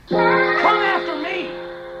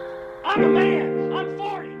I'm a man. I'm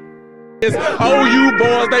 40. It's OU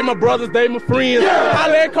boys, they my brothers, they my friends.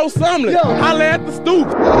 Holla at Coach Sumlin, holla at the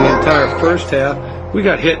Stoops. The entire first half, we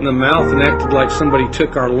got hit in the mouth and acted like somebody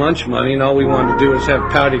took our lunch money, and all we wanted to do was have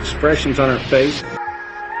pouty expressions on our face.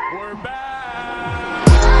 We're back.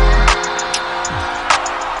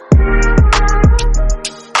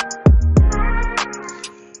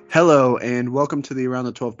 Hello, and welcome to the Around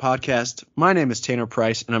the 12 podcast. My name is Tanner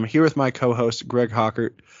Price, and I'm here with my co-host, Greg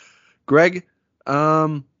Hockert. Greg,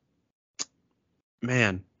 man,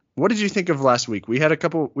 what did you think of last week? We had a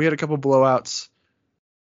couple blowouts.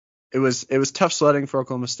 It was tough sledding for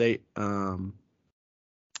Oklahoma State, and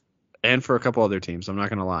for a couple other teams. I'm not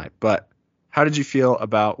going to lie, but how did you feel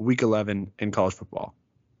about Week 11 in college football?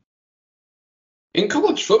 In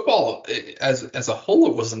college football, as a whole,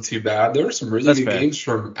 it wasn't too bad. There were some really good games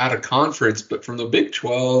from out of conference, but from the Big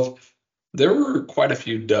 12, there were quite a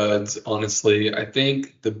few duds, honestly. I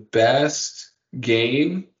think the best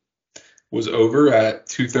game was over at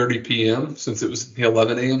 2:30 p.m. since it was the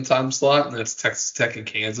 11 a.m. time slot, and that's Texas Tech and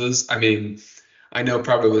Kansas. I mean, I know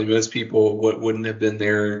probably most people wouldn't have been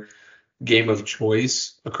their game of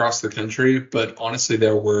choice across the country, but honestly,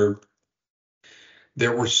 there were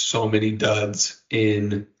so many duds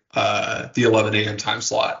in the 11 a.m. time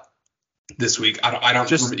slot this week. I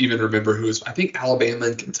don't even remember who was. I think Alabama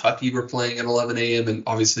and Kentucky were playing at 11 a.m. and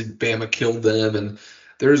obviously Bama killed them, and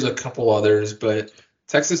there's a couple others, but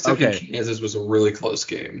Texas Tech and Kansas was a really close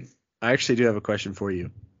game. I actually do have a question for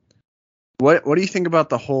you. What do you think about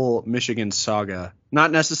the whole Michigan saga?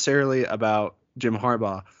 Not necessarily about Jim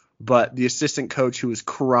Harbaugh, but the assistant coach who was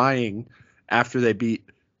crying after they beat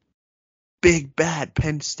big bad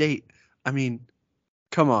Penn State. I mean,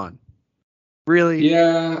 come on. Really?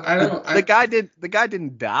 Yeah, I don't. The guy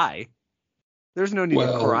didn't die. There's no need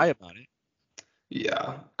to cry about it.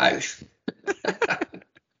 Yeah, I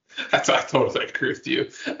totally agree with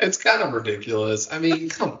you. It's kind of ridiculous. I mean,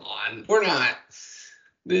 come on. We're not.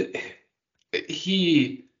 It's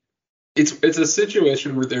a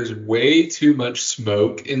situation where there's way too much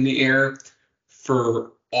smoke in the air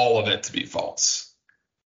for all of it to be false.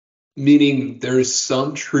 Meaning there is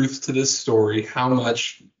some truth to this story. How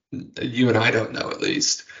much you and I don't know, at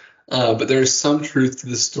least. But there's some truth to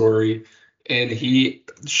this story, and he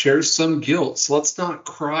shares some guilt. So let's not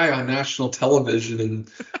cry on national television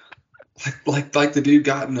and like the dude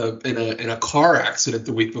got in a car accident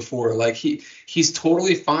the week before. Like he's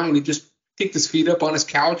totally fine. He just kicked his feet up on his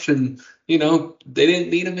couch, and they didn't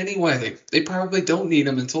need him anyway. They probably don't need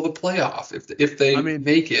him until the playoff if they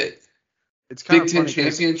make it. It's kind Big Ten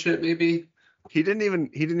championship, maybe. He didn't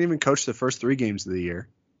even coach the first 3 games of the year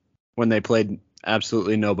when they played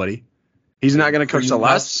absolutely nobody. He's not going to coach the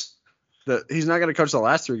last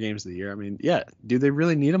 3 games of the year. I mean, yeah, do they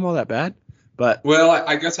really need him all that bad? But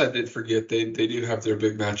I guess I did forget they do have their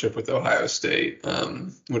big matchup with Ohio State.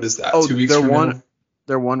 What is that? 2 weeks from now?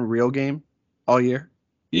 Their one real game all year.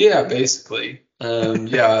 Yeah, basically.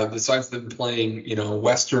 Besides them playing,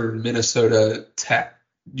 Western Minnesota Tech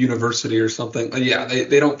University or something. Yeah,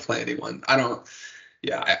 they don't play anyone. I don't.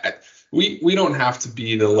 Yeah, we don't have to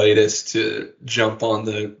be the latest to jump on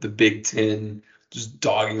the Big Ten, just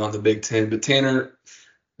dogging on the Big Ten. But Tanner,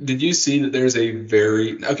 did you see that there's a I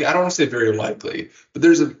don't want to say very likely, but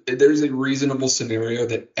there's a reasonable scenario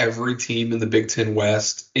that every team in the Big Ten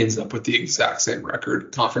West ends up with the exact same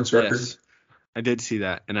conference record? Yes, I did see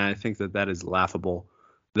that, and I think that is laughable.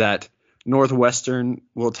 That Northwestern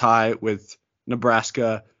will tie with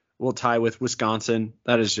Nebraska, will tie with Wisconsin.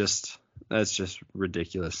 That's just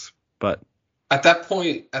ridiculous. But at that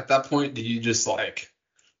point, do you just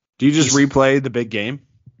replay the big game?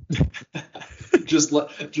 just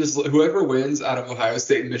whoever wins out of Ohio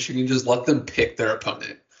State and Michigan, just let them pick their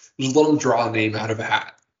opponent. Just let them draw a name out of a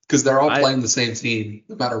hat, because they're all playing the same team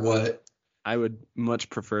no matter what. I would much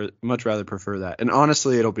rather prefer that. And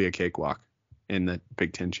honestly, it'll be a cakewalk in the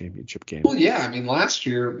Big Ten championship game. Well, yeah, I mean, last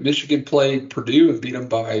year Michigan played Purdue and beat them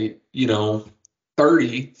by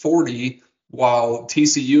 30, 40, while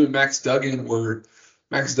TCU and Max Duggan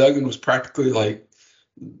was practically like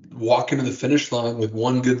walking to the finish line with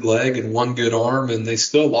one good leg and one good arm, and they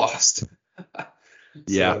still lost.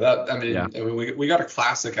 Yeah. We got a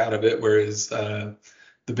classic out of it, whereas the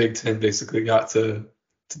Big Ten basically got to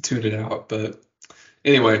tune it out. But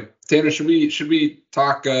anyway, Tanner, should we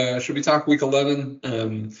talk Week 11?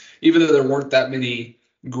 Even though there weren't that many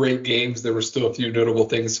great games, there were still a few notable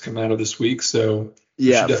things to come out of this week. So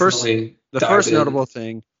yeah, the first notable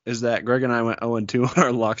thing is that Greg and I went 0-2 on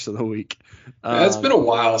our locks of the week. It's been a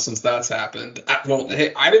while since that's happened. I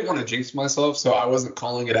didn't want to jinx myself, so I wasn't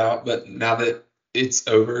calling it out. But now that it's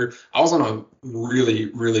over. I was on a really,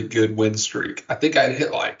 really good win streak. I think I'd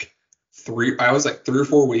hit like 3 or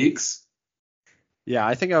 4 weeks. Yeah,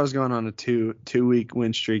 I think I was going on a 2-week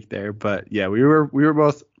win streak there, but yeah, we were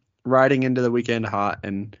both riding into the weekend hot,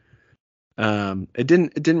 and it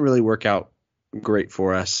didn't really work out great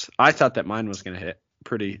for us. I thought that mine was going to hit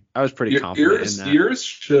I was pretty confident in that. Yours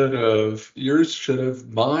should have.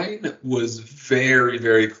 Mine was very,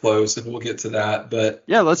 very close, and we'll get to that. But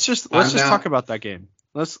yeah, let's just talk about that game.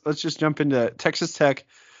 Let's just jump into Texas Tech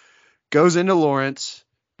goes into Lawrence.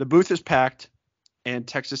 The booth is packed, and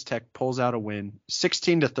Texas Tech pulls out a win,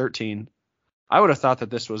 16-13. I would have thought that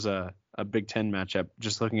this was a Big Ten matchup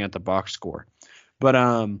just looking at the box score,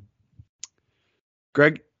 but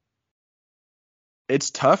Greg, it's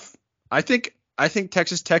tough. I think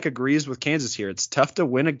Texas Tech agrees with Kansas here. It's tough to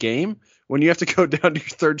win a game when you have to go down to your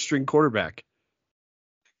third string quarterback.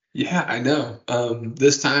 Yeah, I know.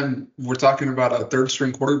 This time we're talking about a third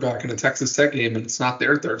string quarterback in a Texas Tech game, and it's not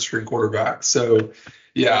their third string quarterback. So,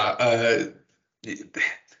 yeah,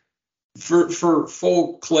 for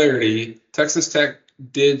full clarity, Texas Tech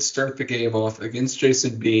did start the game off against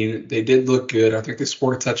Jason Bean. They did look good. I think they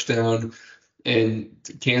scored a touchdown, and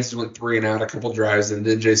Kansas went 3 and out a couple drives, and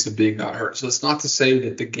then Jason Bean got hurt. So it's not to say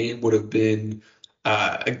that the game would have been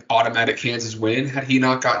an automatic Kansas win had he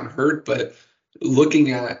not gotten hurt, but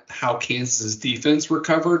looking at how Kansas's defense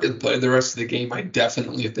recovered and played the rest of the game, I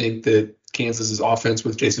definitely think that Kansas's offense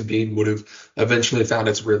with Jason Bean would have eventually found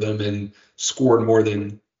its rhythm and scored more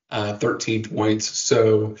than 13 points.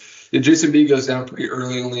 So Jason Bean goes down pretty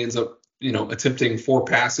early, only ends up, attempting 4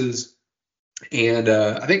 passes. And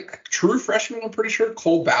I think true freshman, I'm pretty sure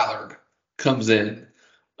Cole Ballard comes in.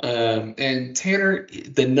 And Tanner,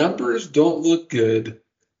 the numbers don't look good,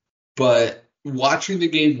 but watching the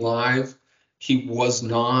game live, he was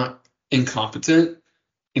not incompetent,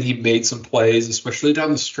 and he made some plays, especially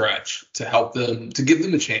down the stretch, to help them, to give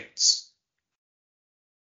them a chance.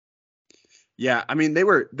 Yeah, I mean, they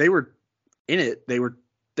were in it.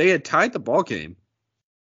 They had tied the ball game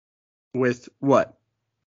with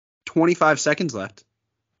 25 seconds left.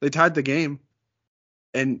 They tied the game,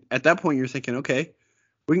 and at that point, you're thinking, okay,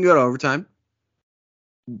 we can go to overtime.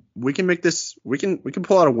 We can make this. We can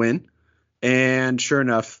pull out a win. And sure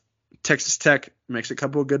enough, Texas Tech makes a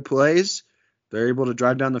couple of good plays. They're able to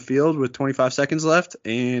drive down the field with 25 seconds left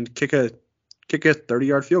and kick a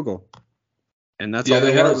 30-yard field goal. And that's all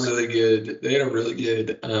they had. They had a really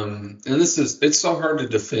good. And it's so hard to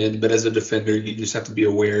defend, but as a defender, you just have to be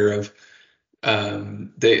aware of.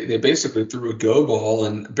 They basically threw a go ball,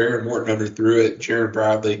 and Baron Morton underthrew it. Jaron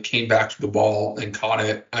Bradley came back to the ball and caught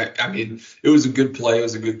it. I mean, it was a good play. It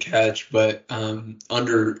was a good catch, but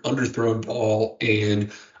underthrown ball,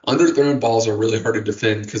 and underthrown balls are really hard to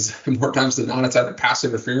defend because more times than not, it's either pass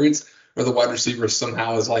interference or the wide receiver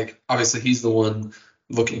somehow is obviously he's the one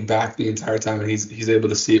looking back the entire time, and he's able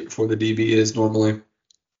to see it before the DB is normally,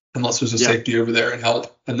 unless there's a safety over there and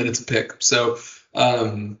help, and then it's a pick. So, I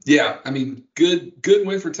mean, good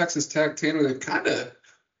win for Texas Tech. Tanner, they're kind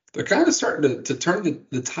of starting to turn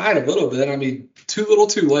the tide a little bit. I mean, too little,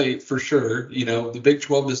 too late for sure. The Big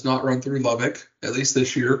 12 does not run through Lubbock, at least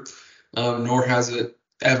this year, nor has it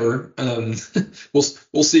ever.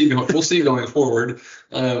 We'll see going forward.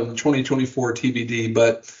 2024 TBD,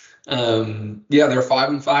 but they're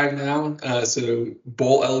 5-5 now. So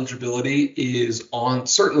bowl eligibility is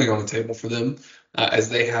certainly on the table for them, as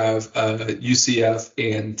they have UCF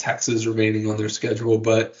and Texas remaining on their schedule.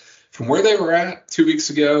 But from where they were at 2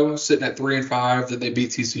 weeks ago, sitting at 3-5, then they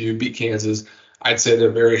beat TCU, beat Kansas. I'd say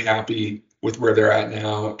they're very happy with where they're at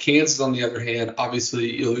now. Kansas, on the other hand,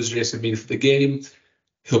 obviously you lose Jason Bean for the game.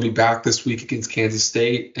 He'll be back this week against Kansas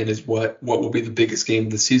State, and is what will be the biggest game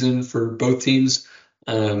of the season for both teams,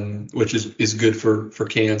 which is good for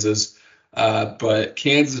Kansas. But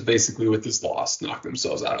Kansas basically with this loss knocked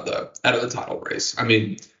themselves out of the title race. I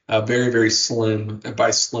mean, very, very slim, and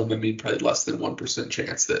by slim I mean probably less than 1%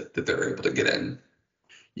 chance that they're able to get in.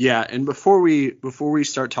 Yeah, and before we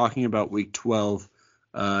start talking about Week 12,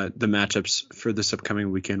 the matchups for this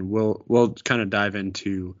upcoming weekend, we'll kind of dive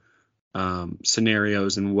into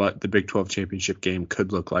scenarios and what the Big 12 championship game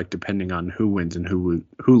could look like depending on who wins and who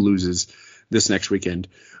loses this next weekend.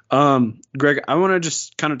 Greg, I want to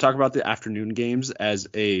just kind of talk about the afternoon games as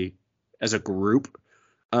a group.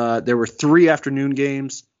 There were 3 afternoon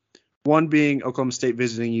games, one being Oklahoma State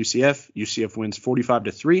visiting UCF. UCF wins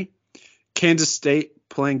 45-3. Kansas State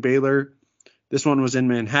playing Baylor. This one was in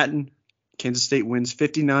Manhattan. Kansas State wins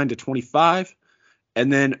 59-25.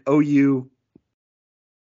 And then OU.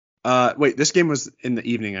 This game was in the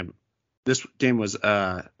evening. This game was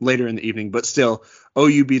later in the evening, but still,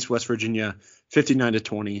 OU beats West Virginia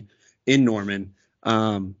 59-20 in Norman.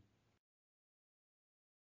 I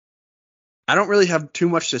don't really have too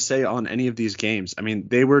much to say on any of these games. I mean,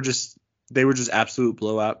 they were just absolute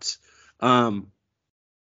blowouts.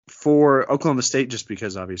 For Oklahoma State, just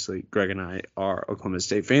because obviously Greg and I are Oklahoma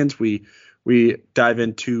State fans, we dive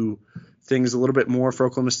into things a little bit more for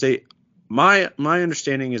Oklahoma State. My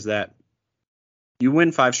understanding is that you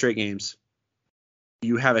win 5 straight games.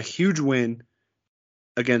 You have a huge win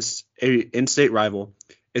against a in-state rival.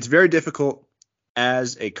 It's very difficult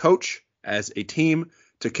as a coach, as a team,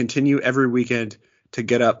 to continue every weekend to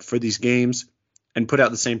get up for these games and put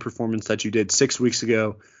out the same performance that you did 6 weeks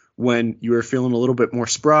ago when you were feeling a little bit more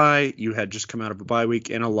spry. You had just come out of a bye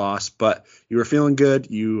week and a loss, but you were feeling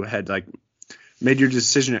good. You had made your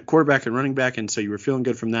decision at quarterback and running back, and so you were feeling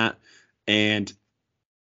good from that, and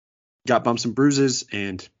got bumps and bruises,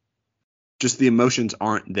 and just the emotions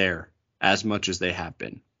aren't there as much as they have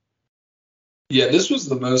been. Yeah, this was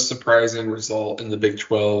the most surprising result in the Big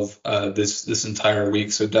 12 this entire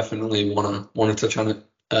week. So definitely want to touch on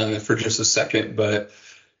it for just a second. But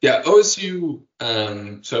yeah, OSU.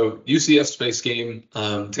 So UCF space game.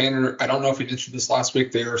 Tanner, I don't know if we mentioned this last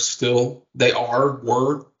week.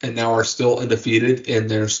 Were, and now are still undefeated in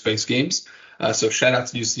their space games. So shout out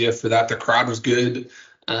to UCF for that. The crowd was good.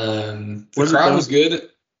 The crowd was good.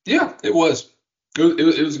 Yeah, it was.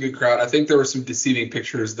 It was a good crowd. I think there were some deceiving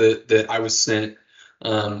pictures that I was sent,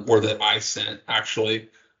 or that I sent actually,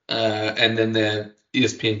 and then the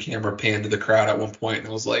ESPN camera panned to the crowd at one point, and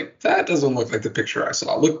I was like, that doesn't look like the picture I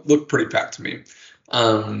saw. Looked pretty packed to me.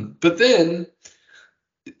 But then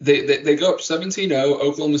they go up 17-0.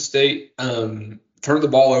 Oklahoma State turned the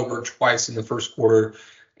ball over twice in the first quarter.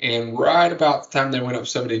 And right about the time they went up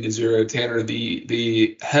 17-0, Tanner,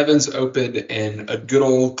 the heavens opened and a good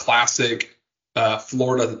old classic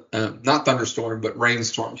Florida, not thunderstorm, but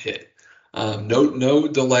rainstorm hit. No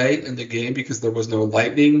delay in the game because there was no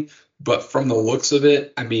lightning. But from the looks of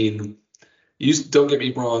it, I mean, don't get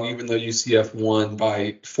me wrong, even though UCF won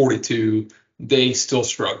by 42, they still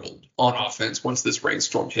struggled on offense once this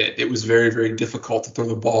rainstorm hit. It was very, very difficult to throw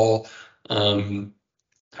the ball.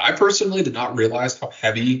 I personally did not realize how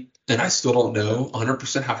heavy, and I still don't know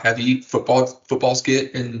 100% how heavy footballs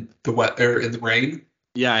get in the wet or in the rain.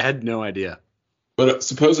 Yeah, I had no idea. But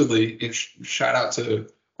supposedly, shout out to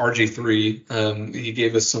RG3. He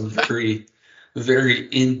gave us some very, very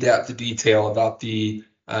in-depth detail about the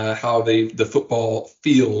how the football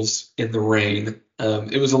feels in the rain.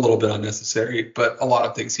 It was a little bit unnecessary, but a lot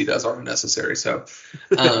of things he does are unnecessary. So.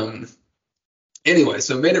 Anyway,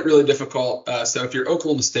 so it made it really difficult. So if you're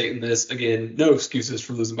Oklahoma State in this, again, no excuses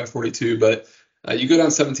for losing by 42, but you go down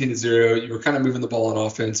 17-0. You were kind of moving the ball on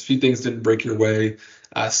offense. A few things didn't break your way.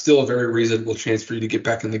 Still a very reasonable chance for you to get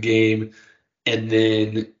back in the game. And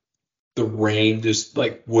then the rain just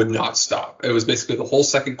would not stop. It was basically the whole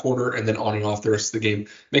second quarter and then on and off the rest of the game.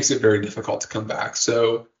 Makes it very difficult to come back.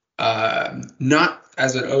 So not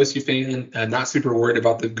as an OSU fan, not super worried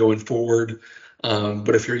about them going forward.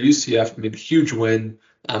 But if you're UCF, I mean, a huge win.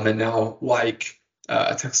 And now,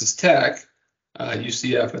 Texas Tech,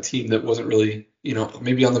 UCF, a team that wasn't really,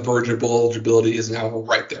 maybe on the verge of bowl eligibility, is now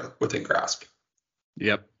right there within grasp.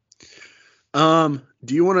 Yep. Do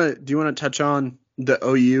you want to touch on the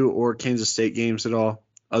OU or Kansas State games at all,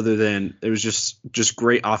 other than it was just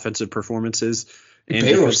great offensive performances and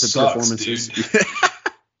Baylor sucks, performances?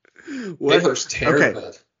 Dude. Baylor's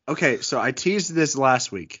terrible. Okay. So I teased this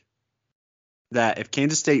last week, that if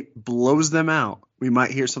Kansas State blows them out, we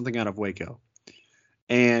might hear something out of Waco.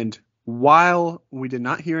 And while we did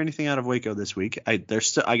not hear anything out of Waco this week, I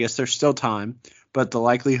guess there's still time, but the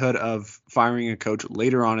likelihood of firing a coach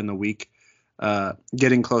later on in the week,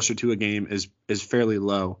 getting closer to a game is fairly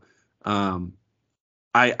low.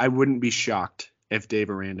 I wouldn't be shocked if Dave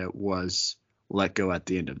Aranda was let go at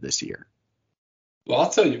the end of this year. Well, I'll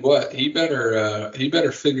tell you what, he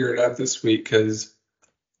better figure it out this week, because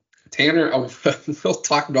Tanner, we'll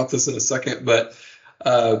talk about this in a second, but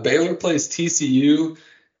Baylor plays TCU,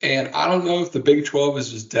 and I don't know if the Big 12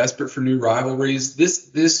 is just desperate for new rivalries.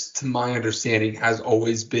 This, to my understanding, has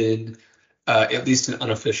always been at least an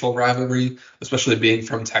unofficial rivalry, especially being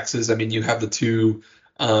from Texas. I mean, you have the two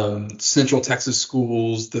Central Texas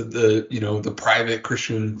schools, the private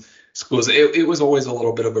Christian schools. It was always a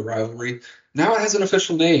little bit of a rivalry. Now it has an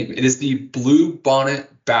official name. It is the Blue Bonnet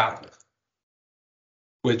Battle,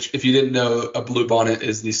 which, if you didn't know, a bluebonnet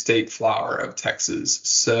is the state flower of Texas.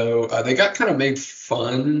 So they got kind of made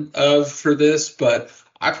fun of for this, but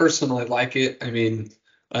I personally like it. I mean,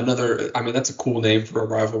 that's a cool name for a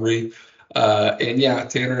rivalry. And yeah,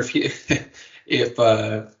 Tanner, if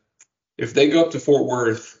they go up to Fort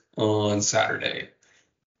Worth on Saturday,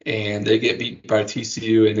 and they get beat by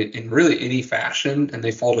TCU in really any fashion, and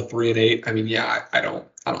they fall to 3-8. I mean, yeah, I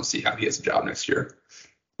don't see how he has a job next year.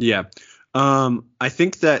 Yeah. I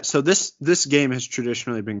think that this game has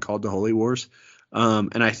traditionally been called the Holy Wars.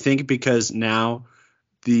 And I think because now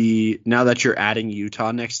that you're adding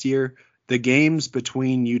Utah next year, the games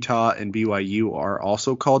between Utah and BYU are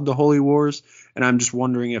also called the Holy Wars. And I'm just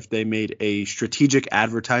wondering if they made a strategic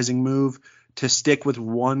advertising move to stick with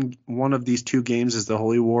one of these two games as the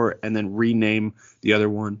Holy War and then rename the other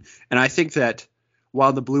one. And I think that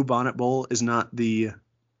while the Blue Bonnet Bowl is not the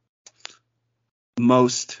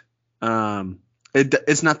most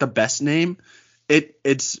it's not the best name,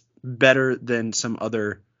 it's better than some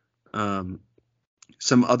other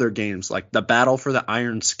games like the Battle for the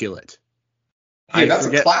Iron Skillet. Hey, that's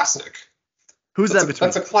a classic. Who's that between?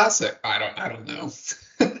 That's a classic. I don't know.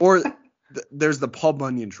 Or there's the Paul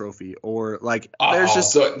Bunyan Trophy, or like there's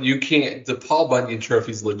just so you can't. The Paul Bunyan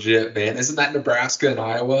Trophy's legit, man. Isn't that Nebraska and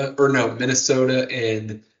Iowa, or no, Minnesota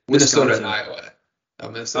and Iowa? Oh,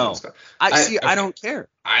 Minnesota. I don't care.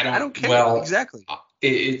 I don't care. Well, exactly.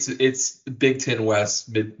 It's Big Ten West,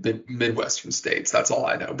 Midwestern states. That's all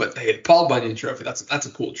I know. But hey, Paul Bunyan Trophy. That's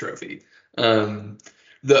a cool trophy.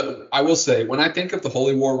 I will say, when I think of the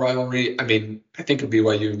Holy War rivalry, I mean, I think of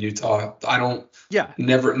BYU and Utah. I don't. Yeah.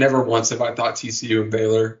 Never once have I thought TCU and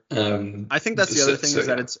Baylor. I think that's the other thing is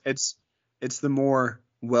that it's the more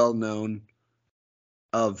well known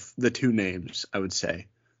of the two names, I would say.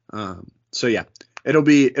 So yeah,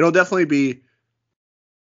 it'll definitely be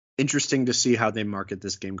interesting to see how they market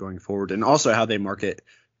this game going forward, and also how they market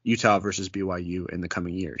Utah versus BYU in the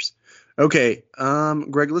coming years. Okay,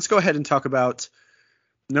 Greg, let's go ahead and talk about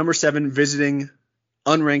number 7 visiting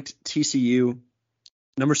unranked TCU.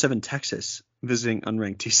 Number 7 Texas visiting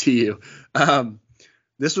unranked TCU.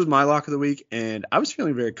 This was my lock of the week, and I was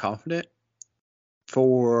feeling very confident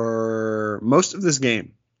for most of this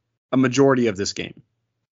game, a majority of this game.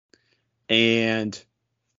 And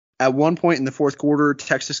at one point in the fourth quarter,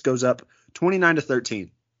 Texas goes up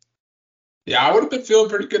 29-13. Yeah, I would have been feeling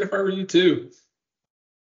pretty good if I were you too.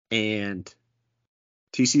 And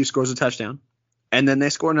TCU scores a touchdown, and then they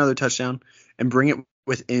score another touchdown and bring it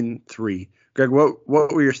within 3. Greg, what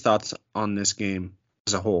were your thoughts on this game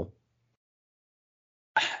as a whole?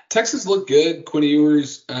 Texas looked good. Quinn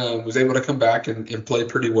Ewers was able to come back and play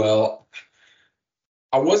pretty well.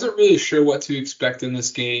 I wasn't really sure what to expect in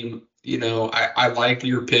this game. You know, I like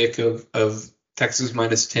your pick of Texas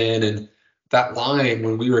 -10, and that line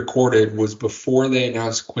when we recorded was before they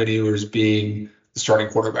announced Quinn Ewers being the starting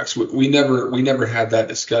quarterback. So we never had that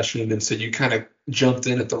discussion, and so you kind of jumped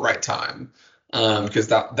in at the right time because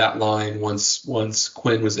that line once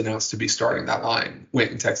Quinn was announced to be starting, that line went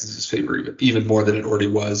in Texas's favor even more than it already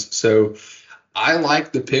was. So I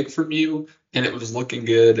like the pick from you, and it was looking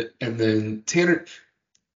good. And then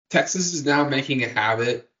Texas is now making a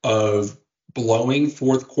habit of blowing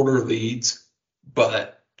fourth quarter leads,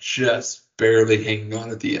 but just barely hanging on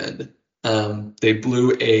at the end. They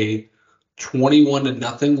blew a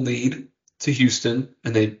 21-0 lead to Houston,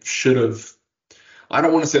 and they should have. I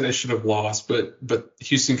don't want to say they should have lost, but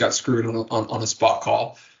Houston got screwed on a spot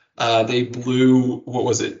call. They blew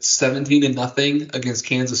 17-0 against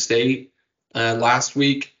Kansas State last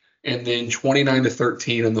week, and then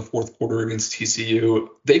 29-13 in the fourth quarter against TCU.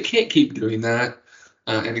 They can't keep doing that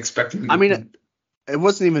and expecting. I mean, it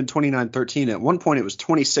wasn't even 29-13. At one point, it was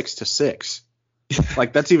 26-6.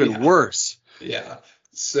 Like, that's even worse. Yeah.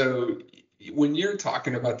 So when you're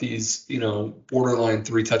talking about these, borderline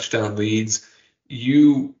 3 touchdown leads,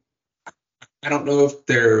 I don't know if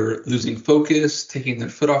they're losing focus, taking their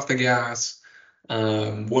foot off the gas,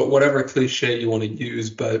 whatever cliche you want to use,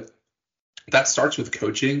 but that starts with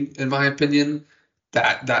coaching, in my opinion.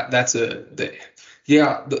 The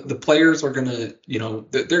players are gonna,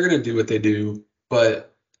 they're gonna do what they do,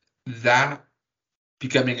 but that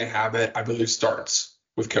becoming a habit, I believe, starts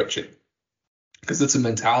with coaching, because it's a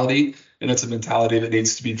mentality, and it's a mentality that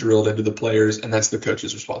needs to be drilled into the players, and that's the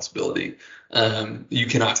coach's responsibility. You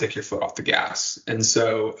cannot take your foot off the gas. And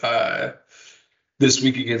so this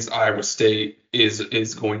week against Iowa State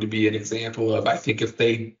is going to be an example of, I think if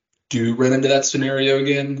they do run into that scenario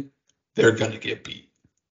again, they're going to get beat.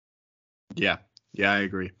 Yeah, I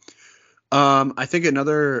agree. I think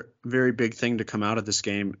another very big thing to come out of this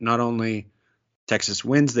game, not only Texas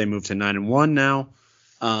wins, they move to 9-1 now.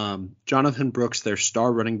 Jonathan Brooks, their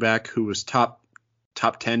star running back, who was top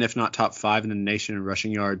 10, if not top 5 in the nation in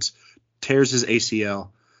rushing yards, tears his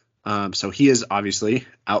ACL. So he is obviously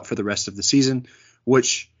out for the rest of the season,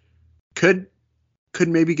 which could could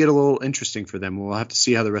maybe get a little interesting for them. We'll have to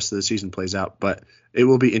see how the rest of the season plays out, but it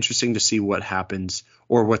will be interesting to see what happens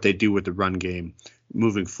or what they do with the run game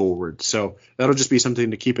moving forward. So that'll just be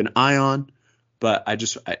something to keep an eye on. But I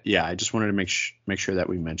just wanted to make sure that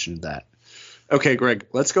we mentioned that. Okay, Greg,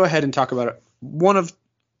 let's go ahead and talk about one of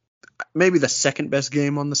maybe the second best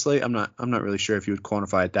game on the slate. I'm not really sure if you would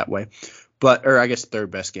quantify it that way, or I guess third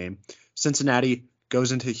best game. Cincinnati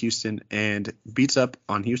goes into Houston and beats up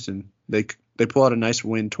on Houston. They pull out a nice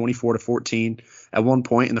win, 24-14. At one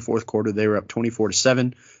point in the fourth quarter, they were up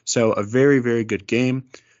 24-7. So a very, very good game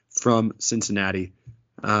from Cincinnati.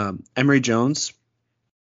 Emory Jones,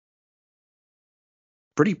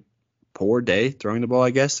 pretty poor day throwing the ball,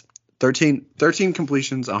 I guess. 13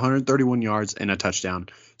 completions, 131 yards, and a touchdown.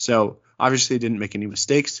 So obviously didn't make any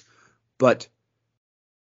mistakes, but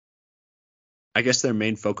I guess their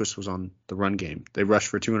main focus was on the run game. They rushed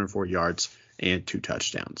for 204 yards and 2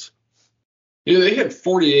 touchdowns. Yeah, they had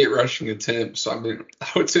 48 rushing attempts. So, I mean, I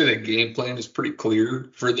would say the game plan is pretty clear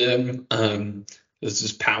for them. Let's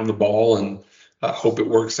just pound the ball and hope it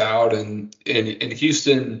works out. And in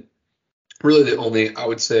Houston, really the only, I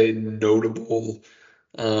would say, notable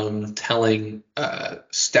telling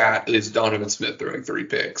stat is Donovan Smith throwing 3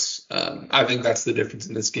 picks. I think that's the difference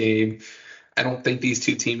in this game. I don't think these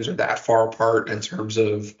two teams are that far apart in terms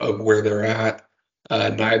of where they're at.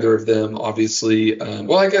 Neither of them, obviously.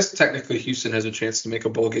 Well, I guess technically Houston has a chance to make a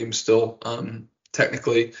bowl game still,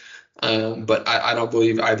 technically. But I don't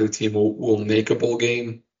believe either team will make a bowl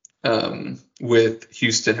game with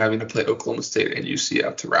Houston having to play Oklahoma State and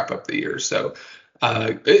UCF to wrap up the year. So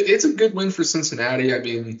it's a good win for Cincinnati. I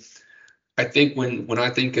mean, I think when I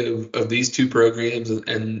think of these two programs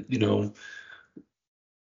and you know,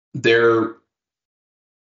 they're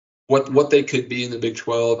what they could be in the Big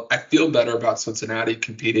 12, I feel better about Cincinnati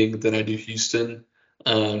competing than I do Houston.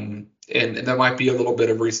 And that might be a little bit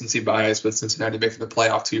of recency bias with Cincinnati making the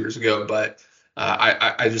playoff 2 years ago, but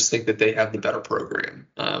I just think that they have the better program.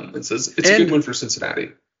 It's a good win for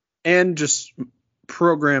Cincinnati. And just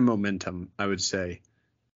program momentum, I would say.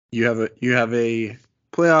 You have a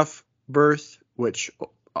playoff berth, which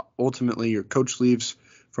ultimately your coach leaves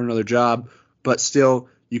for another job, but still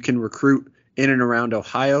you can recruit in and around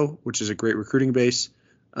Ohio, which is a great recruiting base,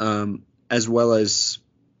 as well as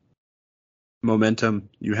momentum.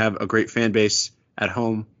 You have a great fan base at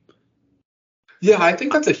home. Yeah, I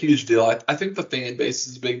think that's a huge deal. I think the fan base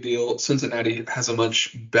is a big deal. Cincinnati has a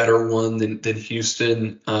much better one than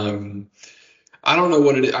Houston. I don't know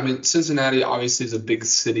what it is. I mean, Cincinnati obviously is a big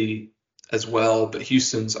city as well, but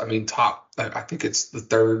Houston's, I mean, top. I think it's the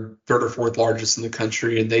third or fourth largest in the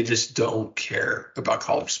country, and they just don't care about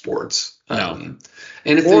college sports. No. And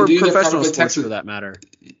if or they do, professional sports Texas, for that matter.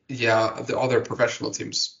 Yeah, all their professional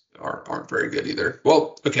teams aren't very good either.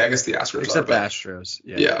 Well, okay, I guess the Astros except are. The Astros.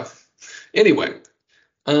 Yeah. Anyway,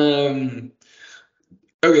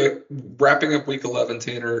 okay, wrapping up Week 11,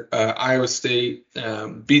 Tanner. Iowa State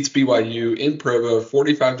beats BYU in Provo,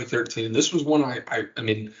 45-13. This was one I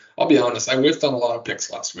mean, I'll be honest, I whiffed on a lot of picks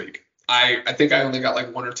last week. I think I only got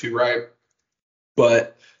like 1 or 2 right,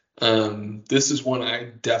 but this is one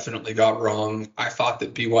I definitely got wrong. I thought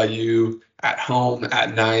that BYU at home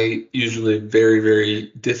at night, usually very,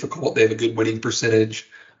 very difficult. They have a good winning percentage.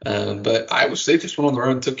 But Iowa State just went on the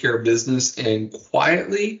road and took care of business and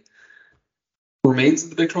quietly remains in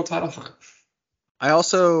the Big 12 title hunt. I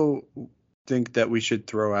also think that we should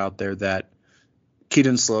throw out there that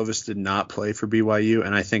Keaton Slovis did not play for BYU,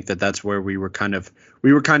 and I think that that's where we were kind of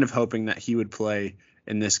hoping that he would play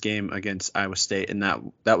in this game against Iowa State, and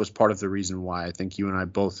that was part of the reason why I think you and I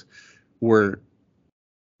both were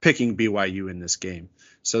picking BYU in this game.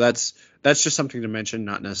 So that's just something to mention,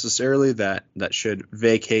 not necessarily that should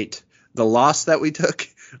vacate the loss that we took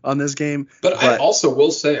on this game. But I also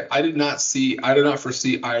will say I did not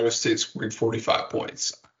foresee Iowa State scoring 45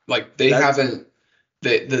 points. Like their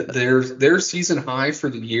season high for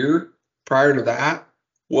the year prior to that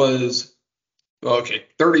was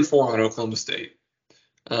 34 on Oklahoma State,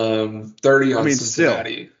 30 on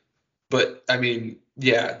Cincinnati. Still. But I mean,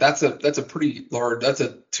 yeah, that's a pretty large. That's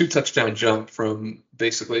a 2 touchdown jump from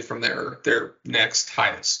their next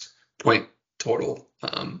highest point total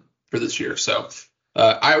for this year. So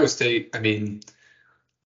Iowa State, I mean,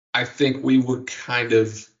 I think we were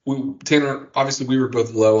Tanner, obviously we were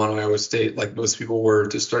both low on Iowa State like most people were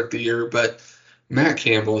to start the year, but Matt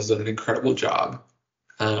Campbell has done an incredible job.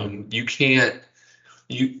 I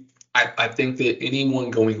think that anyone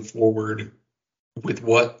going forward with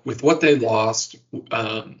what they lost,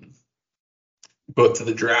 both to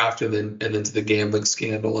the draft and then to the gambling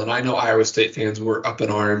scandal. And I know Iowa State fans were up in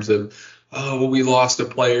arms of, we lost a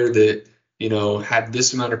player that, had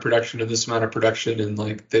this amount of production and this amount of production, and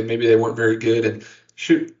like maybe they weren't very good, and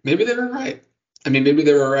shoot, maybe they were right. I mean, maybe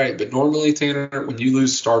they were right, but normally, Tanner, when you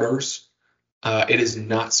lose starters, it is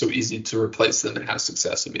not so easy to replace them and have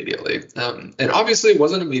success immediately. And obviously, it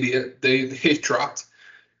wasn't immediate. They dropped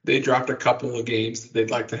a couple of games that they'd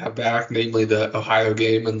like to have back, namely the Ohio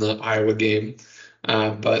game and the Iowa game,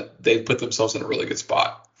 but they put themselves in a really good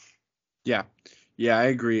spot. Yeah, I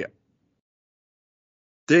agree.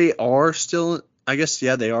 They are still, I guess,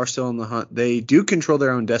 they are still in the hunt. They do control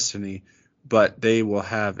their own destiny, but they will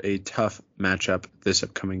have a tough matchup this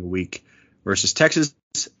upcoming week versus Texas,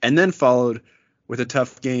 and then followed with a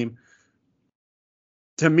tough game.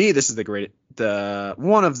 To me, this is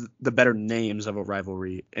one of the better names of a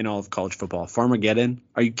rivalry in all of college football. Farmageddon.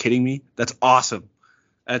 Are you kidding me? That's awesome.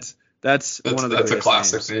 That's one of the That's a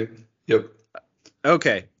classic name. Yep.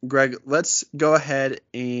 Okay, Greg, let's go ahead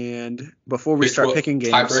and before we start picking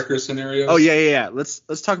games. Tiebreaker scenarios? Oh, yeah.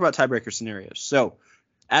 Let's talk about tiebreaker scenarios. So,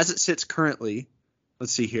 as it sits currently,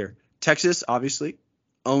 let's see here. Texas obviously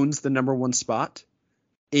owns the number 1 spot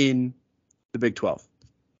in the Big 12.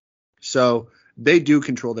 So, they do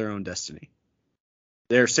control their own destiny.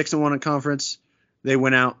 They're 6-1 in conference. They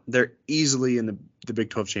went out. They're easily in the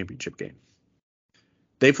Big 12 championship game.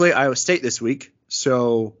 They play Iowa State this week.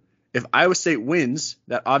 So if Iowa State wins,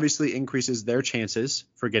 that obviously increases their chances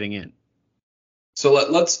for getting in. So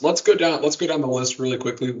let's go down the list really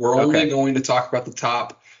quickly. We're only going to talk about the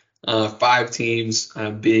top 5 teams,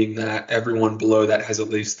 being that everyone below that has at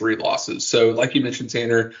least 3 losses. So like you mentioned,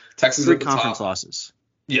 Tanner, Texas 3 at the conference top. losses.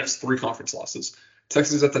 Yes, 3 conference losses.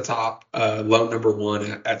 Texas at the top, low number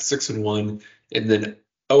 1 at 6-1, and then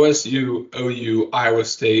OSU, OU, Iowa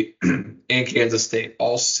State, and Kansas State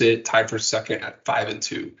all sit tied for second at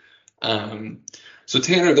 5-2. So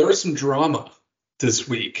Tanner, there was some drama this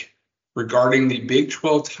week regarding the Big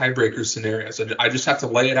 12 tiebreaker scenarios. I just have to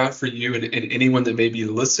lay it out for you and anyone that may be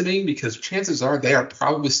listening, because chances are they are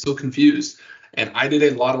probably still confused. And I did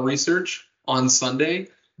a lot of research on Sunday,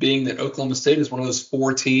 being that Oklahoma State is one of those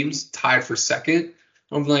 4 teams tied for second.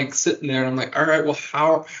 I'm like sitting there and I'm like, all right, well,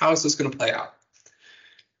 how is this going to play out?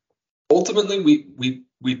 Ultimately,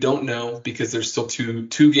 we don't know, because there's still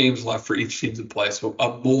two games left for each team to play. So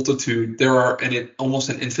a multitude, there are almost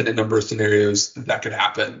an infinite number of scenarios that could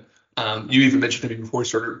happen. You even mentioned to me before we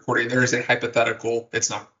started recording, there is a hypothetical. It's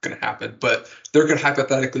not going to happen, but there could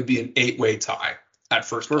hypothetically be an 8-way tie at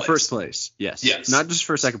first place. For first place, yes. Not just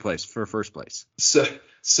for second place, for first place. So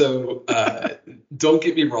don't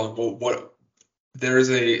get me wrong. There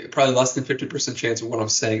is a probably less than 50% chance of what I'm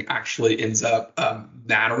saying actually ends up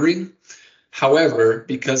mattering. However,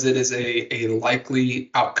 because it is a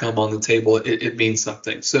likely outcome on the table, it means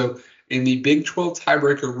something. So in the Big 12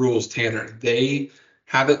 tiebreaker rules, Tanner, they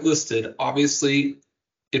have it listed. Obviously,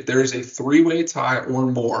 if there is a 3-way tie or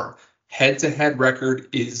more, head-to-head record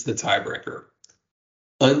is the tiebreaker.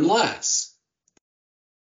 Unless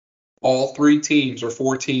all 3 teams or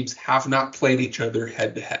 4 teams have not played each other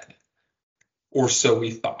head-to-head. Or so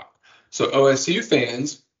we thought. So OSU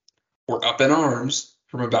fans were up in arms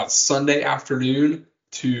from about Sunday afternoon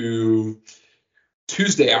to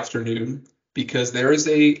Tuesday afternoon, because there is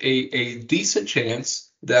a decent chance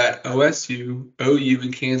that OSU, OU,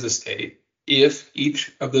 and Kansas State, if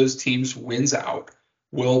each of those teams wins out,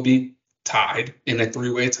 will be tied in a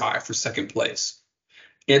 3-way tie for second place.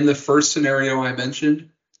 In the first scenario I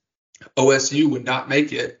mentioned, OSU would not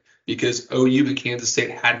make it because OU and Kansas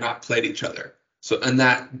State had not played each other. So in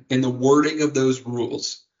the wording of those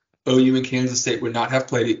rules, OU and Kansas State would not have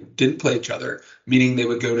didn't play each other, meaning they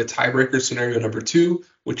would go to tiebreaker scenario number 2,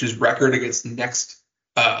 which is record against next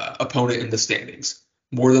opponent in the standings.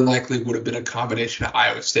 More than likely would have been a combination of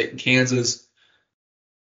Iowa State and Kansas.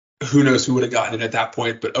 Who knows who would have gotten it at that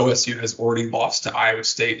point, but OSU has already lost to Iowa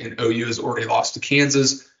State and OU has already lost to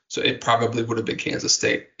Kansas, so it probably would have been Kansas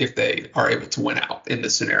State if they are able to win out in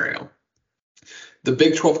this scenario. The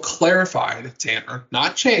Big 12 clarified, Tanner,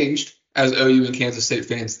 not changed, as OU and Kansas State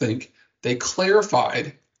fans think. They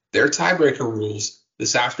clarified their tiebreaker rules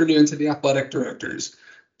this afternoon to the athletic directors,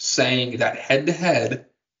 saying that head-to-head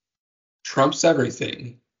trumps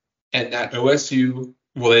everything, and that OSU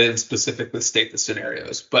will then specifically state the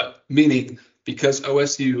scenarios. But meaning, because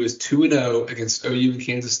OSU is 2-0 against OU and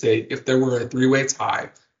Kansas State, if there were a 3-way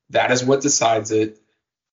tie, that is what decides it.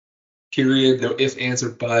 Period. No ifs, ands, or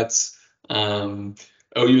buts.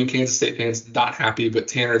 OU and Kansas State fans not happy, but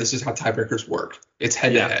Tanner, this is how tiebreakers work. It's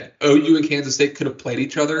head-to-head. OU and Kansas State could have played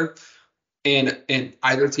each other, and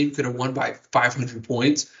either team could have won by 500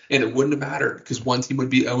 points, and it wouldn't have mattered because one team would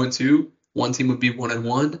be 0-2, one team would be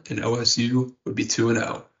 1-1, and OSU would be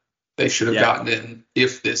 2-0. They should have gotten in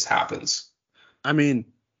if this happens. I mean,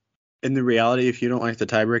 in the reality, if you don't like the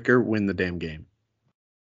tiebreaker, win the damn game.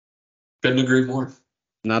 Couldn't agree more.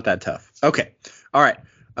 Not that tough. Okay. All right.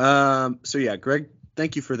 So yeah, Greg,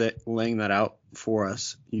 thank you for laying that out for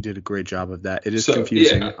us. You did a great job of that. It is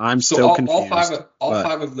confusing. Yeah. I'm still confused. All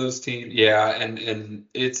five of those teams, yeah, and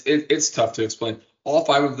it's tough to explain. All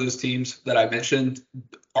five of those teams that I mentioned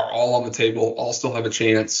are all on the table. All still have a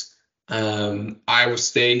chance. Iowa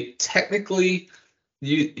State, technically,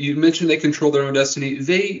 you mentioned they control their own destiny.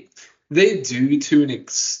 They do to an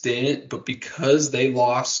extent, but because they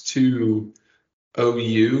lost to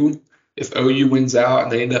OU, if OU wins out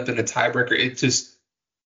and they end up in a tiebreaker,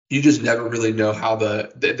 you just never really know how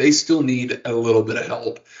they still need a little bit of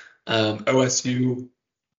help. OSU,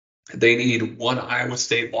 they need one Iowa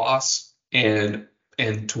State loss and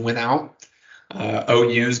to win out.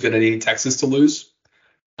 OU is going to need Texas to lose,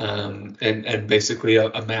 and basically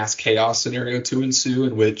a mass chaos scenario to ensue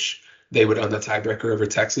in which they would own the tiebreaker over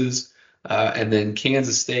Texas. And then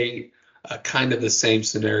Kansas State, kind of the same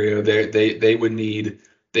scenario. They would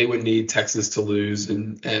need Texas to lose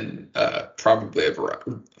and probably a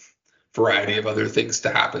variety of other things to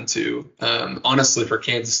happen too. Honestly, for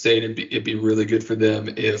Kansas State, it'd be really good for them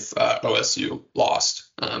if OSU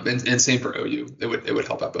lost, and same for OU. It would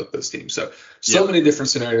help out both those teams. So many different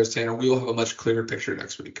scenarios, Tanner. We will have a much clearer picture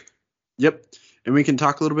next week. Yep, and we can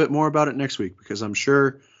talk a little bit more about it next week because I'm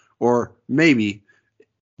sure, or maybe,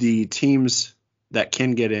 the teams that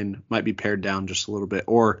can get in might be pared down just a little bit,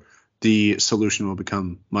 or the solution will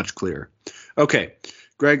become much clearer. Okay,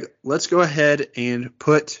 Greg, let's go ahead and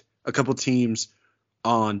put a couple teams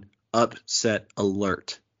on upset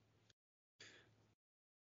alert.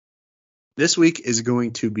 This week is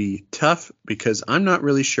going to be tough because I'm not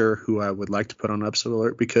really sure who I would like to put on upset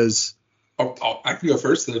alert because... I can go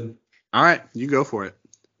first then. All right, you go for it.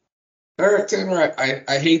 All right, Tanner,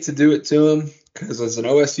 I hate to do it to him because as an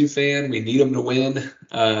OSU fan, we need them to win.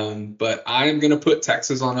 But I'm going to put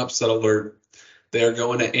Texas on upset alert. They're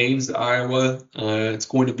going to Ames, Iowa. It's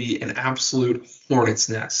going to be an absolute hornet's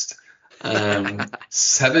nest.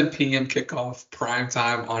 7 p.m. kickoff, prime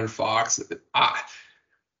time on Fox.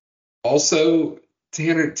 Also,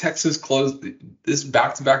 Tanner, Texas closed this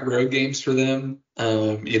back-to-back road games for them.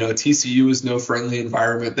 TCU is no friendly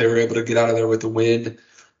environment. They were able to get out of there with a win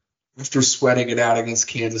after sweating it out against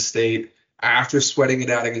Kansas State, after sweating it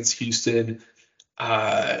out against Houston.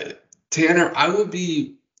 Tanner,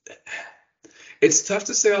 it's tough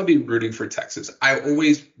to say I'll be rooting for Texas. I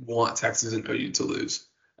always want Texas and OU to lose.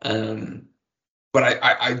 But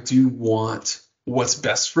I do want what's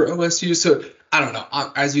best for OSU. So I don't know.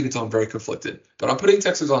 As you can tell, I'm very conflicted. But I'm putting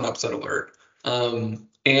Texas on upset alert. And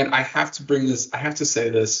I have to say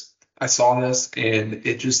this. I saw this, and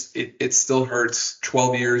it still hurts.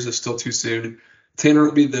 12 years is still too soon. Tanner,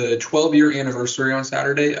 will be the 12-year anniversary on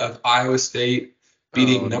Saturday of Iowa State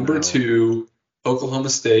beating number 2 Oklahoma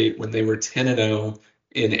State when they were 10-0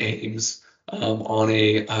 in Ames on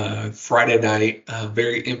a Friday night.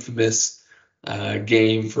 Very infamous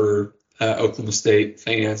game for Oklahoma State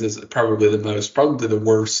fans. Is probably the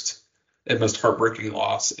worst and most heartbreaking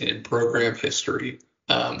loss in program history.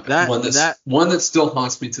 One that still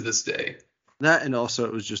haunts me to this day. That, and also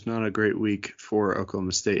it was just not a great week for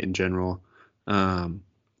Oklahoma State in general.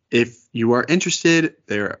 If you are interested,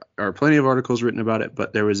 there are plenty of articles written about it,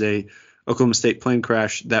 but there was a Oklahoma State plane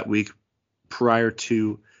crash that week prior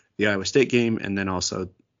to the Iowa State game, and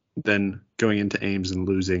then going into Ames and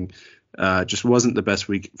losing. Just wasn't the best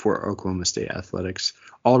week for Oklahoma State athletics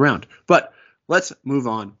all around. But let's move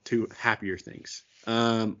on to happier things.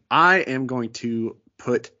 I am going to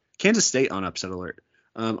put Kansas State on upset alert.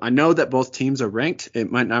 I know that both teams are ranked.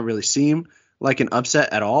 It might not really seem like an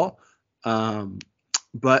upset at all.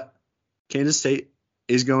 But Kansas State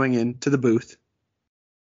is going into the booth,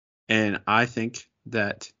 and I think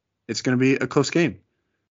that it's going to be a close game.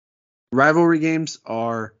 Rivalry games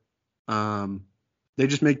are they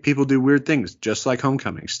just make people do weird things, just like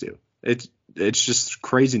homecomings do. It's just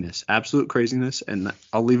craziness, absolute craziness, and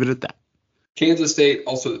I'll leave it at that. Kansas State,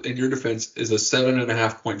 also in your defense, is a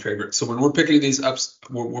 7.5-point favorite. So when we're picking these ups,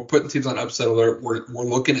 we're putting teams on upset alert. We're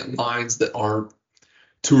looking at lines that aren't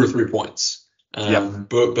 2 or 3 points.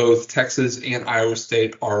 Both Texas and Iowa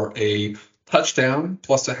State are a touchdown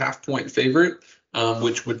plus a half-point favorite,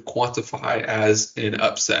 which would quantify as an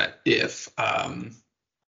upset if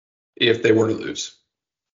they were to lose.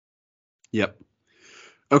 Yep.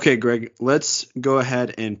 Okay, Greg, let's go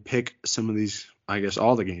ahead and pick some of these, I guess,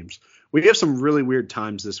 all the games. We have some really weird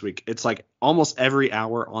times this week. It's like almost every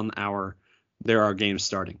hour on the hour there are games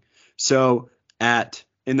starting. So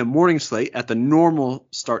in the morning slate, at the normal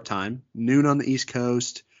start time, noon on the East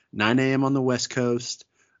Coast, 9 a.m. on the West Coast.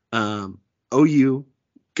 OU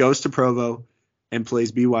goes to Provo and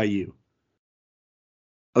plays BYU.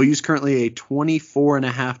 OU's currently a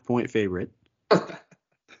 24.5-point favorite.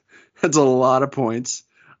 That's a lot of points.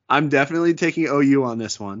 I'm definitely taking OU on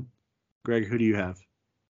this one. Greg, who do you have?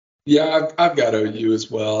 Yeah, I've got OU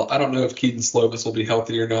as well. I don't know if Keaton Slovis will be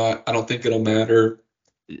healthy or not. I don't think it'll matter.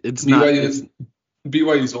 It's not.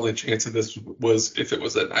 BYU's only chance of this was if it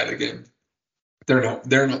was a night game. They're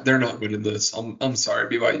not winning this. I'm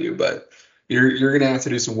sorry, BYU, but you're gonna have to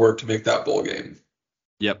do some work to make that bowl game.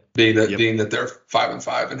 Yep. Being that they're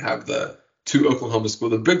 5-5 and have the two Oklahoma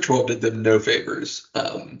schools. The Big 12 did them no favors.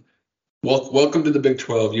 Welcome to the Big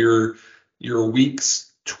 12. Your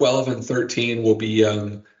weeks 12 and 13 will be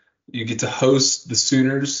you get to host the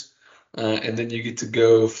Sooners, and then you get to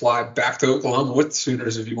go fly back to Oklahoma with the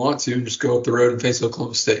Sooners if you want to, and just go up the road and face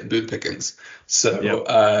Oklahoma State and Boone Pickens. So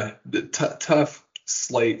the tough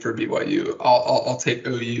slate for BYU. I'll take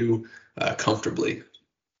OU comfortably.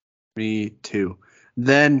 Me too.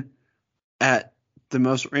 Then at the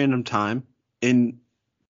most random time in,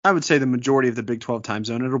 I would say, the majority of the Big 12 time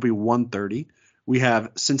zone, it'll be 1:30. We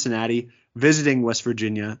have Cincinnati visiting West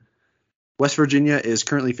Virginia. West Virginia is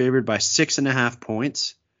currently favored by 6.5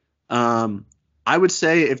 points. I would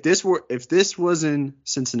say if this was in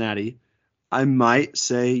Cincinnati, I might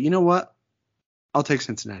say, you know what, I'll take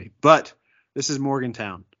Cincinnati. But this is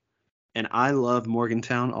Morgantown, and I love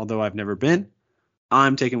Morgantown, although I've never been.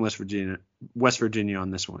 I'm taking West Virginia on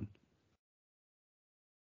this one.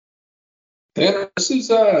 And this is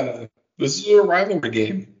a rivalry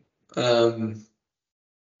game. I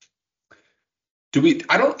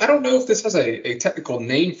don't know if this has a technical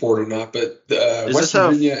name for it or not, but West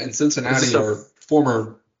Virginia and Cincinnati are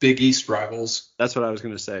former Big East rivals. That's what I was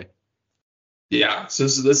going to say. Yeah, so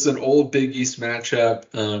this is an old Big East matchup.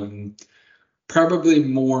 Probably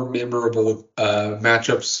more memorable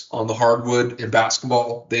matchups on the hardwood in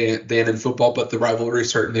basketball than in football, but the rivalry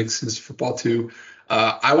certainly exists in football too.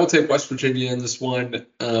 I will take West Virginia in this one.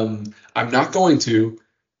 I'm not going to,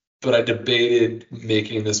 but I debated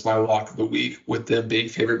making this my lock of the week with them being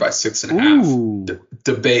favored by 6.5.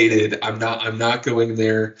 Debated. I'm not going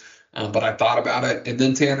there, but I thought about it. And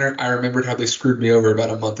then, Tanner, I remembered how they screwed me over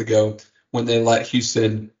about a month ago when they let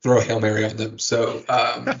Houston throw a Hail Mary on them. So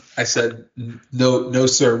I said, no,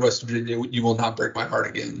 sir, West Virginia, you will not break my heart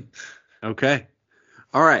again. Okay.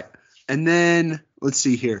 All right. And then let's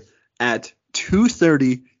see here. At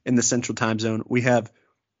 2:30 in the Central Time Zone, we have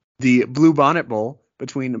the Blue Bonnet Bowl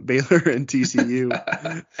between Baylor and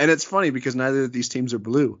TCU. And it's funny because neither of these teams are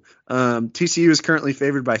blue. TCU is currently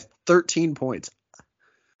favored by 13 points.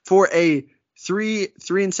 For a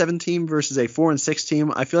 3-7 team versus a 4-6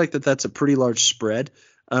 team, I feel like that's a pretty large spread.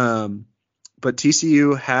 But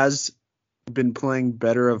TCU has been playing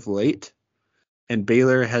better of late, and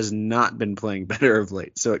Baylor has not been playing better of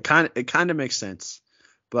late. So it kind of makes sense,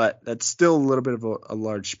 but that's still a little bit of a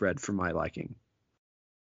large spread for my liking.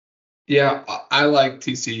 Yeah, I like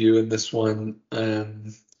TCU in this one.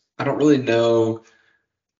 I don't really know.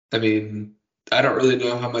 I don't really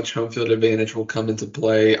know how much home field advantage will come into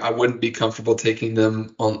play. I wouldn't be comfortable taking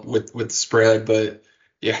them on with the spread, but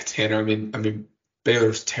yeah, Tanner. I mean,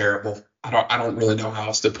 Baylor's terrible. I don't really know how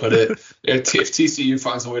else to put it. if TCU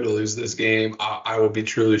finds a way to lose this game, I will be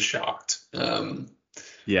truly shocked.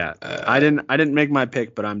 Yeah, I didn't make my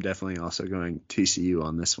pick, but I'm definitely also going TCU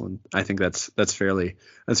on this one. I think that's fairly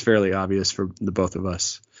obvious for the both of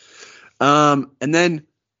us. And then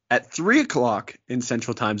at 3:00 in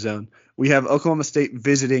Central Time Zone, we have Oklahoma State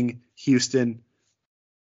visiting Houston.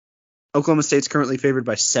 Oklahoma State's currently favored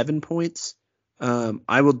by 7 points.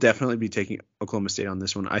 I will definitely be taking Oklahoma State on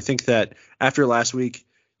this one. I think that after last week,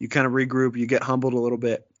 you kind of regroup, you get humbled a little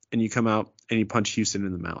bit, and you come out and you punch Houston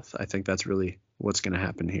in the mouth. I think that's really what's going to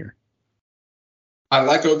happen here. I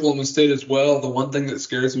like Oklahoma State as well. The one thing that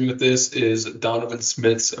scares me with this is Donovan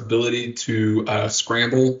Smith's ability to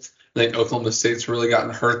scramble. I think Oklahoma State's really gotten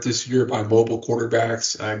hurt this year by mobile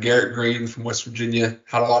quarterbacks. Garrett Green from West Virginia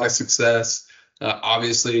had a lot of success.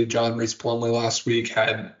 Obviously, John Reese Plumlee last week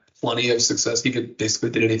had plenty of success. He could basically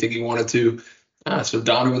did anything he wanted to. So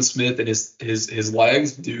Donovan Smith and his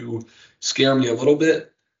legs do scare me a little bit.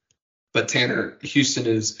 But Tanner, Houston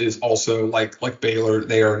is also like Baylor.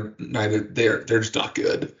 They're just not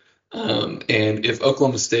good. And if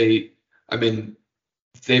Oklahoma State,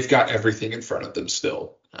 they've got everything in front of them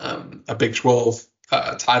still. A Big 12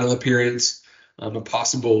 title appearance, a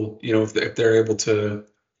possible, if they're able to,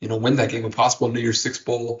 win that game, a possible New Year's Six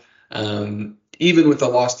bowl. Even with the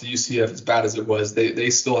loss to UCF, as bad as it was, they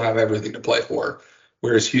still have everything to play for.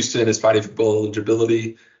 Whereas Houston is fighting for bowl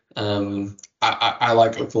eligibility. I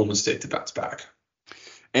like Oklahoma State to bounce back.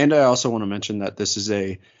 And I also want to mention that this is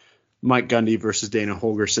a Mike Gundy versus Dana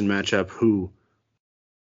Holgorsen matchup, who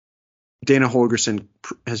Dana Holgorsen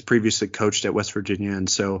has previously coached at West Virginia, and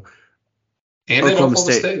so Oklahoma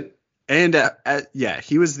State. And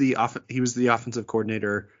he was the offensive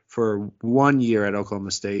coordinator for 1 year at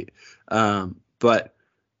Oklahoma State, but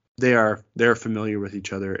they're familiar with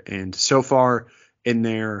each other, and so far in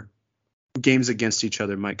their games against each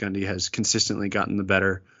other, Mike Gundy has consistently gotten the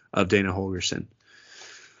better of Dana Holgorsen.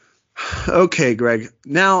 Okay, Greg.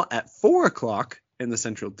 Now at 4 o'clock in the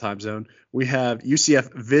Central Time Zone, we have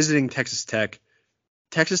UCF visiting Texas Tech.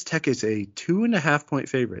 Texas Tech is a 2.5-point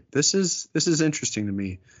favorite. This is interesting to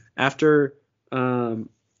me. After UCF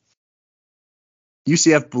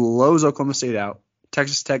blows Oklahoma State out,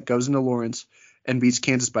 Texas Tech goes into Lawrence and beats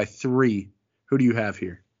Kansas by 3. Who do you have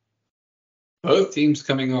here? Both teams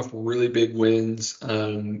coming off really big wins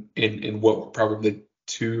in what were probably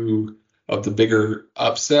two of the bigger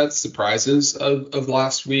upsets, surprises of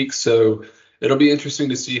last week. So it'll be interesting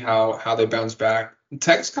to see how they bounce back.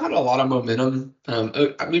 Tech's got a lot of momentum.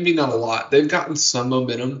 Maybe not a lot. They've gotten some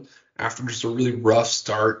momentum after just a really rough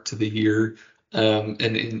start to the year.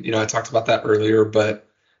 And I talked about that earlier, but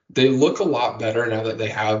they look a lot better now that they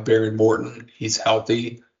have Barry Morton. He's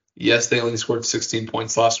healthy. Yes, they only scored 16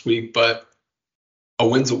 points last week, but a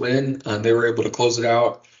win's a win. They were able to close it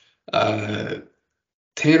out.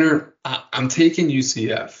 Tanner, I'm taking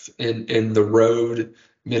UCF in the road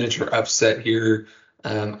miniature upset here.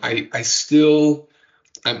 I'm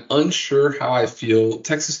unsure how I feel.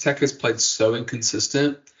 Texas Tech has played so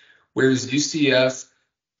inconsistent, whereas UCF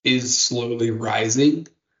is slowly rising.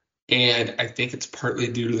 And I think it's partly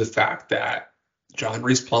due to the fact that John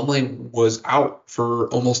Reese Plumlee was out for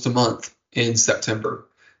almost a month in September.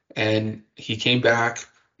 And he came back.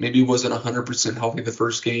 Maybe he wasn't 100% healthy the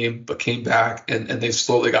first game, but came back, and they've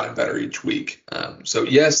slowly gotten better each week. So,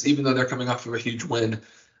 yes, even though they're coming off of a huge win,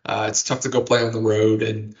 it's tough to go play on the road,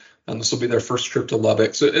 and this will be their first trip to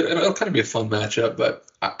Lubbock. So it'll kind of be a fun matchup, but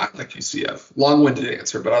I like UCF. Long-winded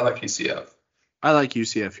answer, but I like UCF. I like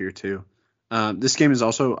UCF here too. This game is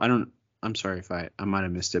also I'm sorry if I might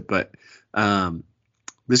have missed it, but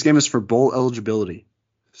this game is for bowl eligibility.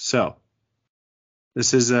 So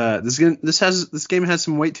this game has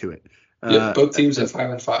some weight to it. Both teams at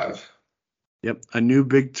 5-5. Yep, a new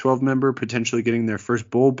Big 12 member potentially getting their first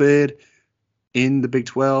bowl bid in the Big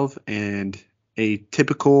 12, and a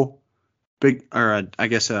typical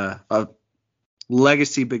a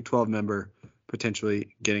legacy Big 12 member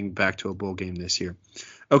potentially getting back to a bowl game this year.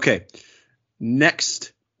 Okay,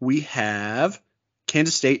 next we have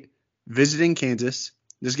Kansas State visiting Kansas.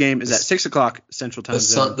 This game is at 6 o'clock Central Time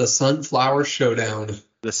Zone. The Sunflower Showdown.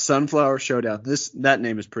 The Sunflower Showdown. That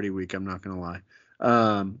name is pretty weak, I'm not going to lie.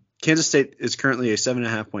 Kansas State is currently a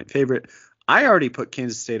 7.5-point favorite. I already put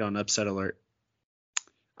Kansas State on upset alert.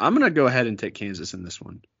 I'm going to go ahead and take Kansas in this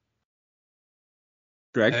one.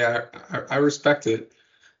 Greg? Hey, I respect it.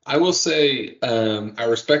 I will say I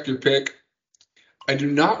respect your pick. I do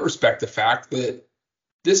not respect the fact that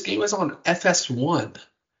this game is on FS1.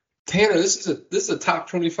 Tanner, this is a top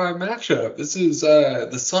 25 matchup. This is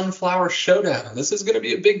the Sunflower Showdown. This is going to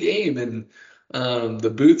be a big game, and the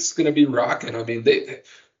booth's going to be rocking. I mean,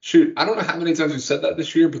 I don't know how many times we've said that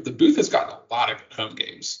this year, but the booth has gotten a lot of good home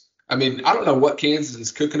games. I mean, I don't know what Kansas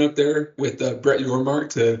is cooking up there with Brett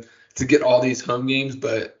Yormark to get all these home games,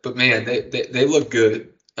 but man, they look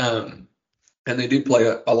good, and they do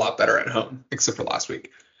play a lot better at home, except for last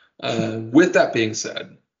week. With that being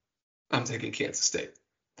said, I'm taking Kansas State.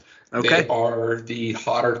 Okay. They are the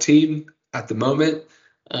hotter team at the moment,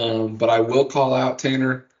 but I will call out,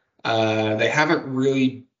 Tanner, they haven't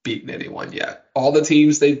really beaten anyone yet. All the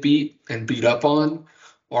teams they beat and beat up on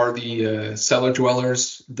are the cellar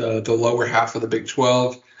dwellers, the lower half of the Big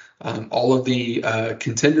 12. All of the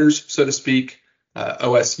contenders, so to speak,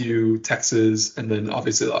 OSU, Texas, and then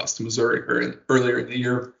obviously lost to Missouri earlier in the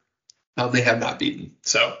year. They have not beaten.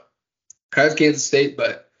 So I have Kansas State,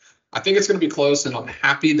 but I think it's going to be close, and I'm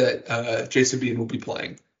happy that Jason Bean will be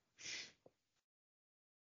playing.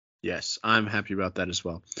 Yes, I'm happy about that as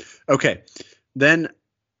well. Okay, then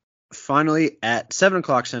finally at 7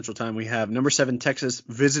 o'clock Central Time, we have number 7 Texas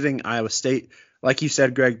visiting Iowa State. Like you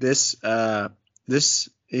said, Greg, this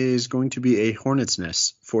is going to be a hornet's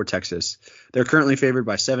nest for Texas. They're currently favored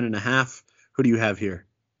by 7.5. Who do you have here?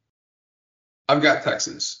 I've got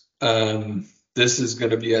Texas. This is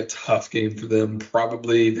going to be a tough game for them,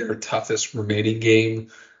 probably their toughest remaining game.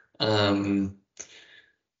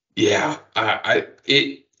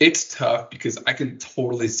 It's tough because I can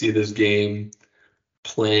totally see this game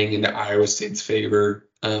playing into Iowa State's favor.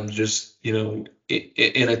 Just, in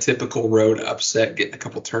a typical road upset, getting a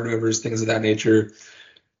couple turnovers, things of that nature.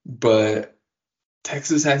 But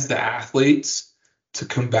Texas has the athletes to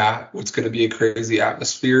combat what's going to be a crazy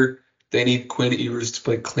atmosphere. They need Quinn Ewers to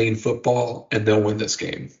play clean football, and they'll win this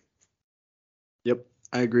game. Yep,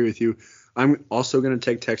 I agree with you. I'm also going to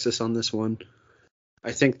take Texas on this one.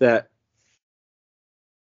 I think that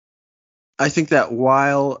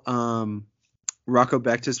while Rocco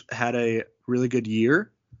Becht had a really good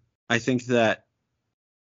year, I think that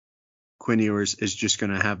Quinn Ewers is just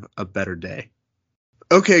going to have a better day.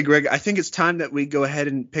 Okay, Greg, I think it's time that we go ahead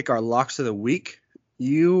and pick our locks of the week.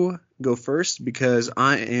 You go first because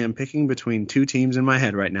I am picking between two teams in my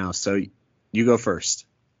head right now. So you go first.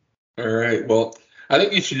 All right. Well, I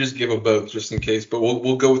think you should just give them both just in case, but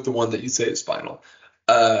we'll go with the one that you say is final.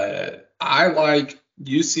 I like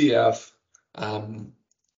UCF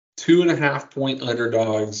 2.5 point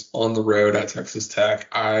underdogs on the road at Texas Tech.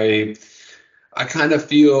 I kind of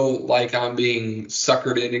feel like I'm being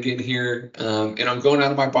suckered in again here, and I'm going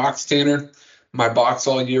out of my box, Tanner. My box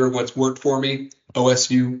all year, what's worked for me,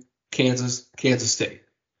 OSU, Kansas State.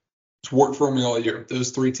 It's worked for me all year.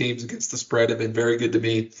 Those three teams against the spread have been very good to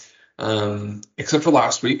me, except for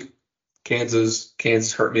last week. Kansas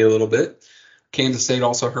hurt me a little bit. Kansas State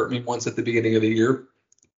also hurt me once at the beginning of the year.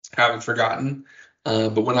 Haven't forgotten.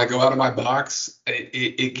 But when I go out of my box,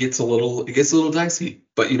 it gets a little dicey.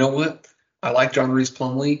 But you know what? I like John Reese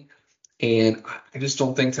Plumlee, and I just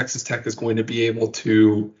don't think Texas Tech is going to be able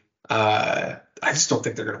to. I just don't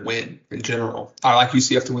think they're going to win in general. I like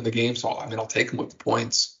UCF to win the game, so I'll take them with the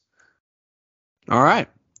points. All right,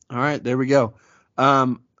 there we go.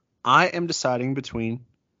 I am deciding between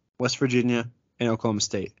West Virginia and Oklahoma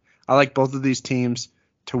State. I like both of these teams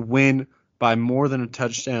to win by more than a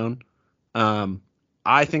touchdown.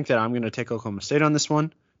 I think that I'm going to take Oklahoma State on this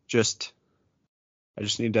one. I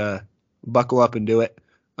just need to buckle up and do it.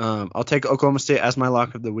 I'll take Oklahoma State as my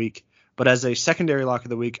lock of the week, but as a secondary lock of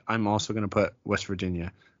the week, I'm also going to put West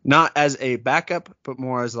Virginia. Not as a backup, but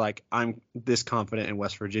more as like I'm this confident in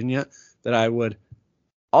West Virginia that I would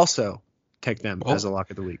also take them as a lock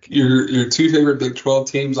of the week. Your two favorite Big 12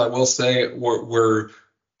 teams, I will say, were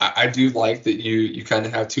I do like that you kind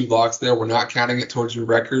of have two locks there. We're not counting it towards your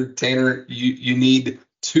record, Tanner. You need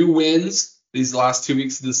 2 wins these last 2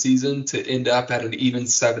 weeks of the season to end up at an even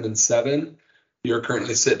 7-7. You're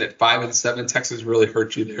currently sitting at 5-7. Texas really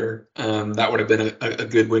hurt you there. That would have been a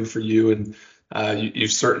good win for you, and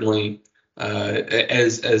you've certainly,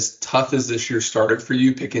 as tough as this year started for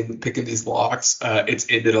you, picking these locks, it's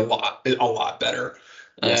ended a lot better.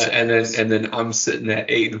 Yes, and then I'm sitting at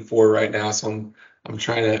 8-4 right now, so I'm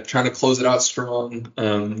trying to close it out strong.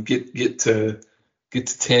 Get to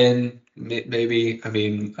 10 maybe. I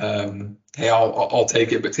mean, hey, I'll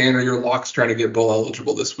take it. But Tanner, your lock's trying to get bowl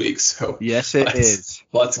eligible this week, so yes, it is.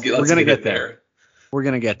 We're gonna get there. We're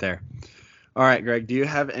gonna get there. All right, Greg. Do you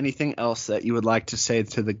have anything else that you would like to say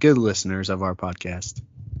to the good listeners of our podcast?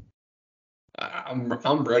 I'm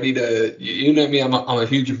ready to. You know me. I'm a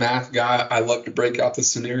huge math guy. I love to break out the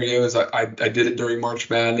scenarios. I did it during March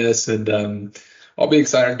Madness, and I'll be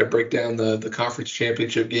excited to break down the conference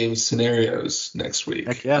championship game scenarios next week.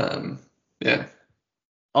 Heck yeah. Yeah.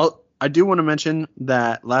 I do want to mention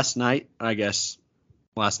that last night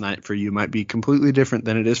for you might be completely different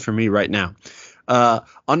than it is for me right now.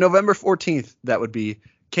 On November 14th, that would be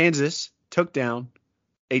Kansas took down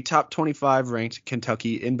a top 25 ranked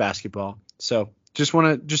Kentucky in basketball. So just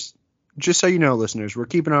so you know, listeners, we're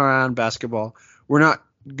keeping our eye on basketball. We're not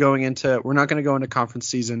going to go into conference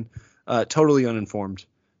season totally uninformed,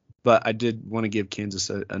 but I did want to give Kansas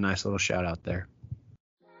a nice little shout out there.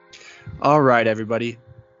 All right, everybody.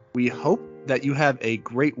 We hope that you have a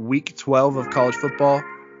great week 12 of college football.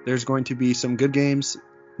 There's going to be some good games.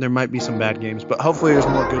 There might be some bad games, but hopefully there's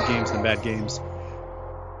more good games than bad games.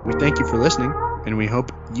 We thank you for listening, and we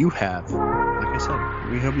hope you have, like I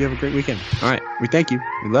said, we hope you have a great weekend. All right. We thank you.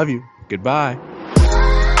 We love you. Goodbye.